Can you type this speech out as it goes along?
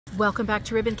Welcome back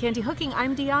to Ribbon Candy Hooking.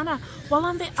 I'm Deanna. While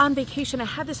I'm on vacation, I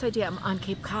had this idea. I'm on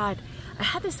Cape Cod. I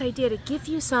had this idea to give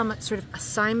you some sort of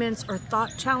assignments or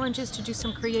thought challenges to do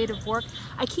some creative work.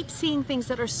 I keep seeing things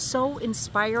that are so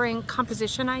inspiring,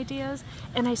 composition ideas,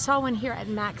 and I saw one here at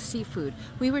Max Seafood.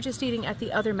 We were just eating at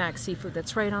the other Max Seafood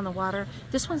that's right on the water.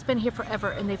 This one's been here forever,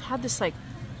 and they've had this like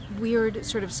weird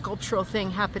sort of sculptural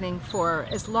thing happening for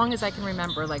as long as I can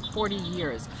remember, like 40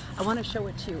 years. I want to show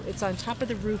it to you. It's on top of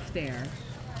the roof there.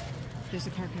 There's a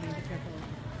car coming, be careful.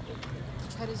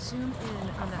 Try to zoom in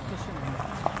on that fisherman.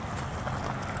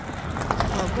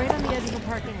 Well, right on the edge of the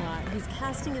parking lot, he's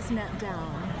casting his net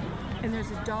down, and there's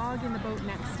a dog in the boat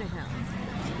next to him.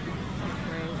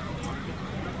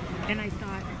 Right? And I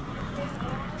thought,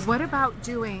 what about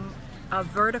doing a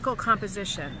vertical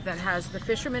composition that has the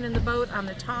fisherman in the boat on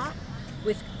the top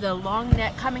with the long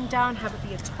net coming down, have it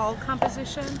be a tall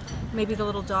composition, maybe the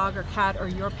little dog or cat or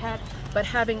your pet, but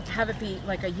have it be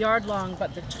like a yard long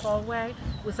but the tall way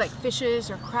with like fishes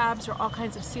or crabs or all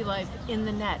kinds of sea life in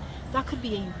the net. That could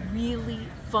be a really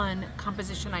fun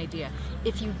composition idea.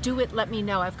 If you do it, let me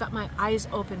know. I've got my eyes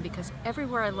open because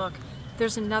everywhere I look,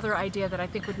 there's another idea that I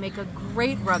think would make a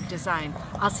great rug design.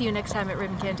 I'll see you next time at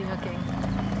Ribbon Candy Hooking.